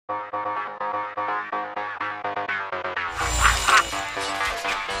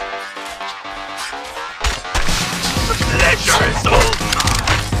pleasure is all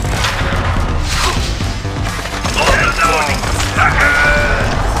mine. All according to plan.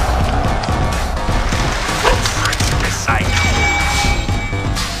 A treacherous idea.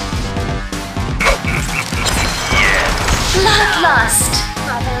 Yes. Bloodlust.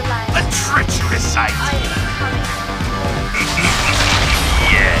 A treacherous idea.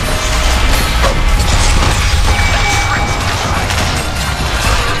 Yes.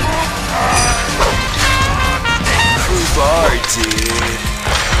 Parted.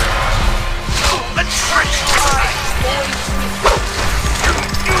 A treacherous idea.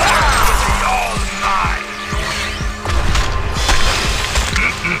 You are all mine.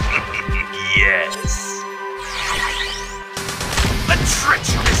 Yes. A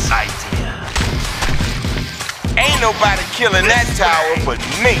treacherous idea. Ain't nobody killing that tower but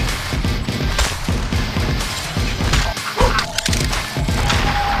me.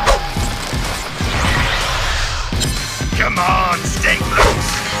 Come on, stay close.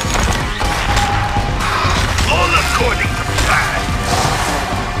 All according to plan.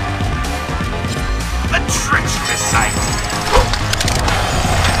 A treacherous idea.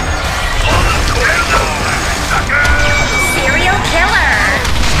 All according to plan, sucker. Serial killer.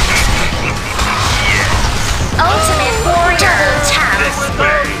 Yes. Ultimate warrior. Double tap. This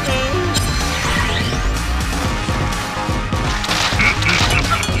way.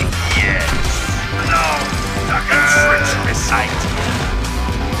 Yes. No, sucker. A treacherous idea.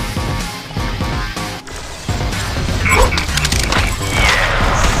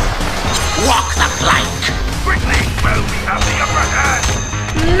 Walk the plank. Quickly, well, we have the upper hand.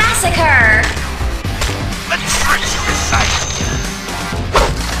 Massacre. A treacherous idea.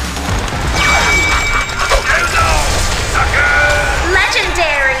 Hello, sucker!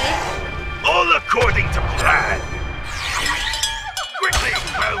 Legendary. All according to plan. Quickly,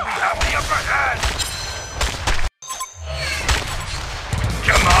 well, we have the upper hand.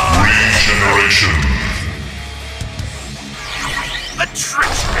 Come on. Regeneration. A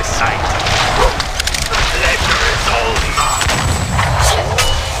treacherous idea. The pleasure is all mine.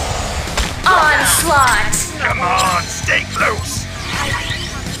 Onslaught. Come on, stay close.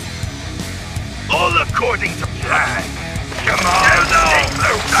 All according to plan. Come on, stay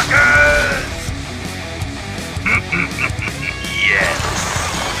close, suckers. Yes.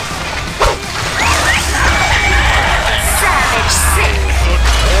 Savage sick.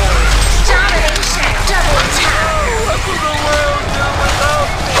 Domination. Double tap. What will the world do without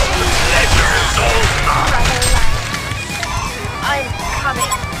me? Pleasure is all mine. I'm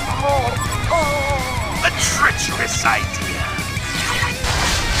coming home. A treacherous idea.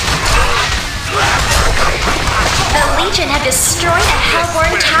 The Legion have destroyed a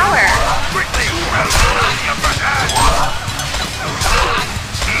Hellborn tower. Quickly, well, the upper hand.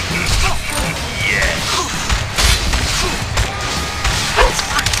 Yes. A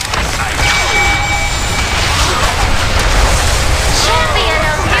treacherous idea. Champion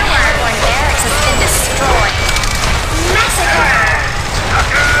of Newerth. Hellborn barracks has been destroyed. Massacre.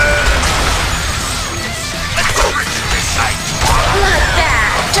 A treacherous idea.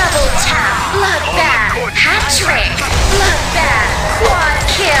 Bloodbath. Double tap. Bloodbath. Hat trick. Bloodbath. Quad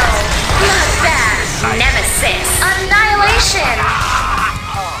kill. Bloodbath. Nemesis. Annihilation.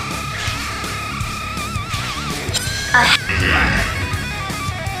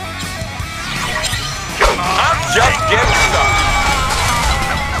 Come on. I'm just getting started.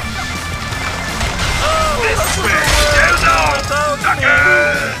 This way. Hello,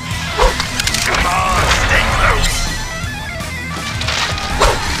 suckers. Come on, stay close.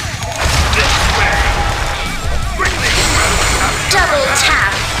 This way. Quickly, well, we have the Double upper hand.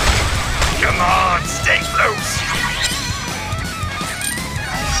 tap. Come on, stay close.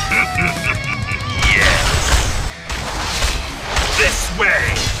 Yes. This way.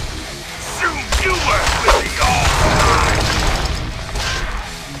 Soon Newerth will be all mine.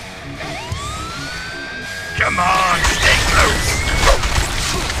 Come on, stay close.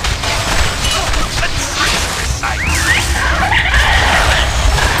 A treacherous idea.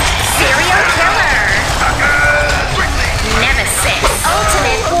 Serial killer. Quickly. Nemesis.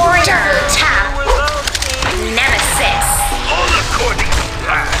 Ultimate warrior. Double tap. Nemesis. All according to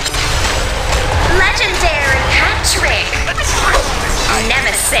plan. Legendary hat trick. A treacherous idea.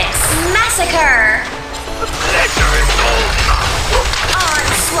 Nemesis. Massacre. The pleasure is all mine.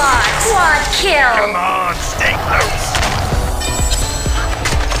 Onslaught. Quad Come kill. on, stay close.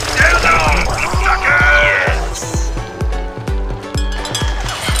 Hello, sucker. Yes.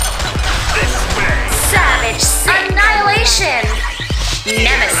 This way. Savage sick. Annihilation.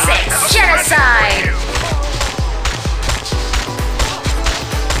 Nemesis. Genocide.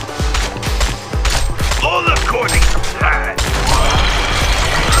 All according to plan.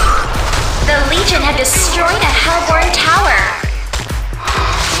 The Legion have destroyed a Hellborn tower.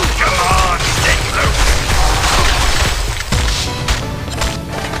 Come on, stay loose.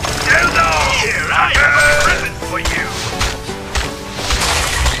 Here, I have a present for you.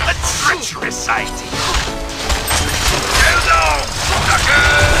 A treacherous idea.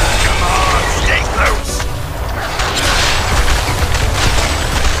 Come on, stay close.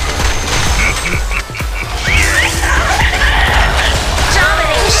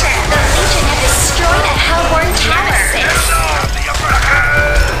 Domination. The Legion have destroyed a Hellborn tower.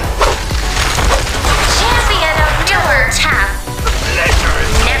 Champion of Newerth. Tap.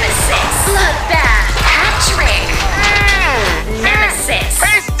 Nemesis. Bloodbath. Hat-trick. Nemesis.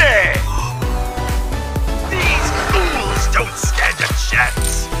 Hasty! These fools don't stand a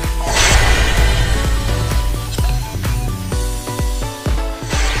chance.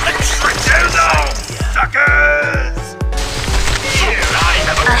 A treacherous suckers! Here, I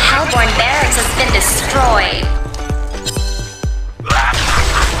have A Hellborn barracks has been destroyed.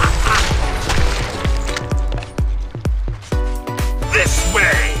 This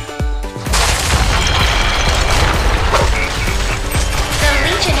way! The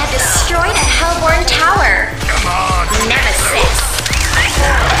Legion have destroyed a Hellborn tower. Come on! Nemesis.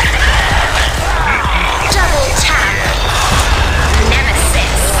 Double tap.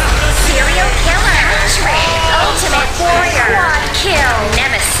 Nemesis. Serial killer. Hat-trick. Ultimate warrior. Quad kill.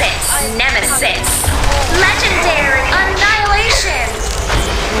 Nemesis. Nemesis. Legendary annihilation.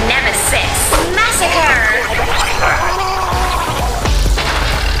 Nemesis. Massacre.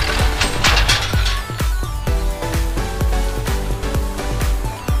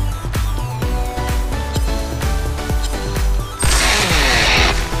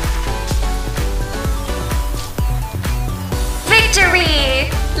 Victory!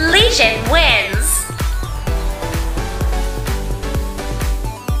 Legion wins!